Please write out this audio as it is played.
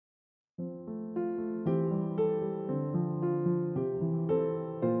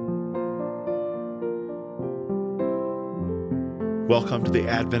Welcome to the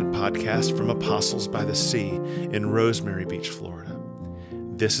Advent Podcast from Apostles by the Sea in Rosemary Beach, Florida.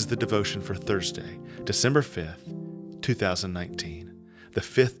 This is the devotion for Thursday, December 5th, 2019, the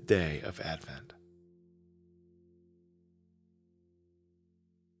fifth day of Advent.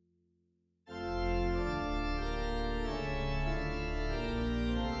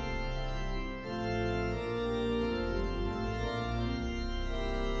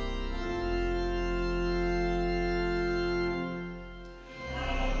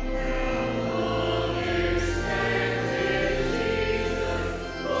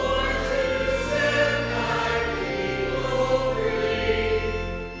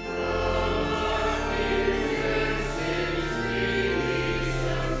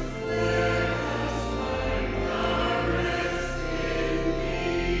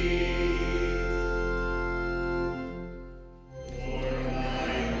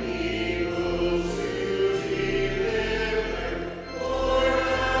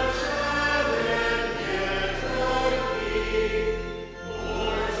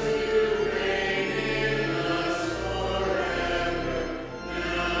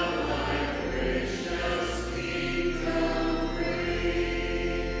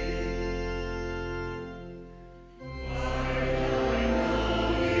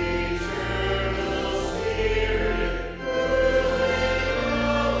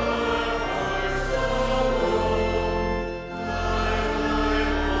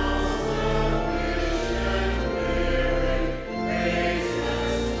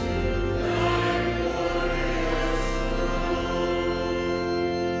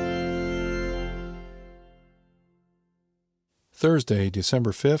 Thursday, December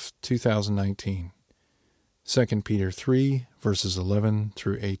 5th, 2019. 2 Peter 3, verses 11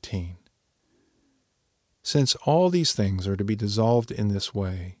 through 18. Since all these things are to be dissolved in this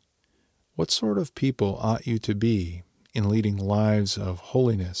way, what sort of people ought you to be in leading lives of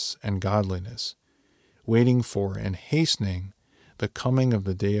holiness and godliness, waiting for and hastening the coming of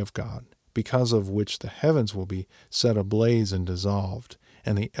the day of God, because of which the heavens will be set ablaze and dissolved,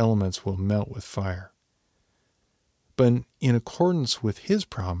 and the elements will melt with fire? But in accordance with his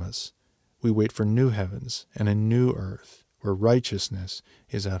promise, we wait for new heavens and a new earth, where righteousness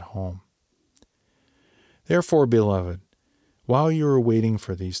is at home. Therefore, beloved, while you are waiting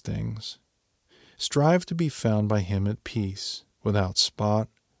for these things, strive to be found by him at peace, without spot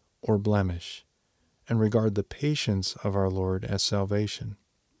or blemish, and regard the patience of our Lord as salvation.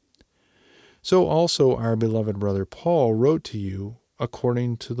 So also our beloved brother Paul wrote to you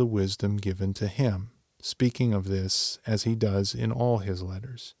according to the wisdom given to him, speaking of this as he does in all his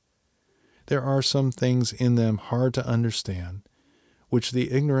letters. There are some things in them hard to understand, which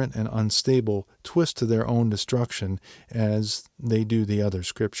the ignorant and unstable twist to their own destruction, as they do the other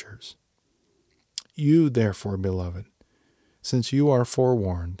scriptures. You, therefore, beloved, since you are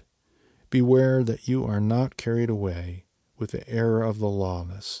forewarned, beware that you are not carried away with the error of the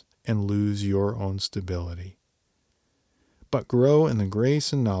lawless and lose your own stability, but grow in the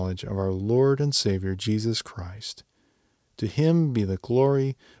grace and knowledge of our Lord and Savior Jesus Christ. To him be the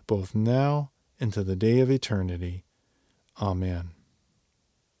glory both now and to the day of eternity. Amen.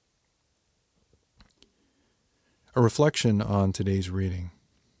 A reflection on today's reading.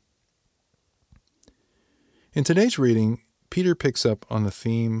 In today's reading, Peter picks up on the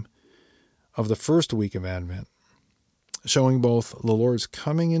theme of the first week of Advent, showing both the Lord's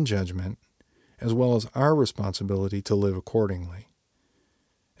coming in judgment as well as our responsibility to live accordingly.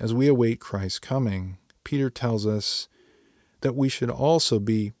 As we await Christ's coming, Peter tells us that we should also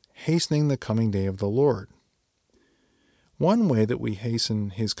be hastening the coming day of the Lord. One way that we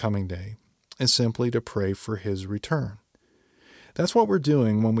hasten his coming day is simply to pray for his return. That's what we're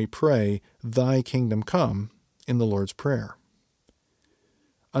doing when we pray, "Thy kingdom come," in the Lord's Prayer.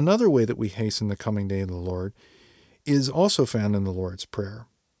 Another way that we hasten the coming day of the Lord is also found in the Lord's Prayer.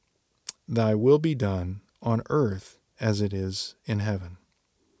 "Thy will be done on earth as it is in heaven."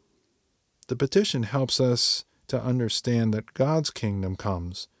 The petition helps us to understand that God's kingdom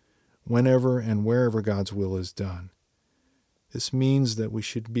comes whenever and wherever God's will is done. This means that we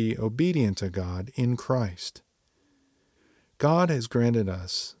should be obedient to God in Christ. God has granted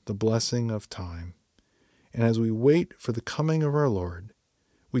us the blessing of time, and as we wait for the coming of our Lord,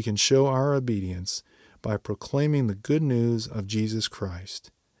 we can show our obedience by proclaiming the good news of Jesus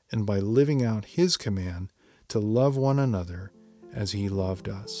Christ and by living out his command to love one another as he loved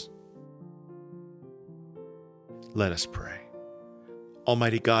us. Let us pray.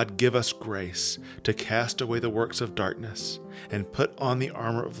 Almighty God, give us grace to cast away the works of darkness and put on the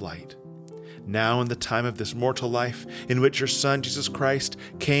armor of light. Now in the time of this mortal life in which your Son, Jesus Christ,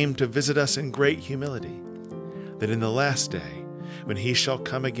 came to visit us in great humility, that in the last day when he shall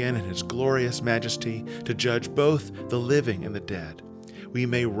come again in his glorious majesty to judge both the living and the dead, we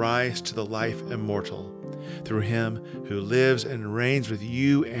may rise to the life immortal through him who lives and reigns with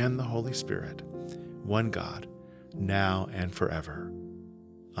you and the Holy Spirit, one God, now and forever.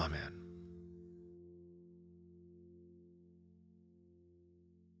 Amen.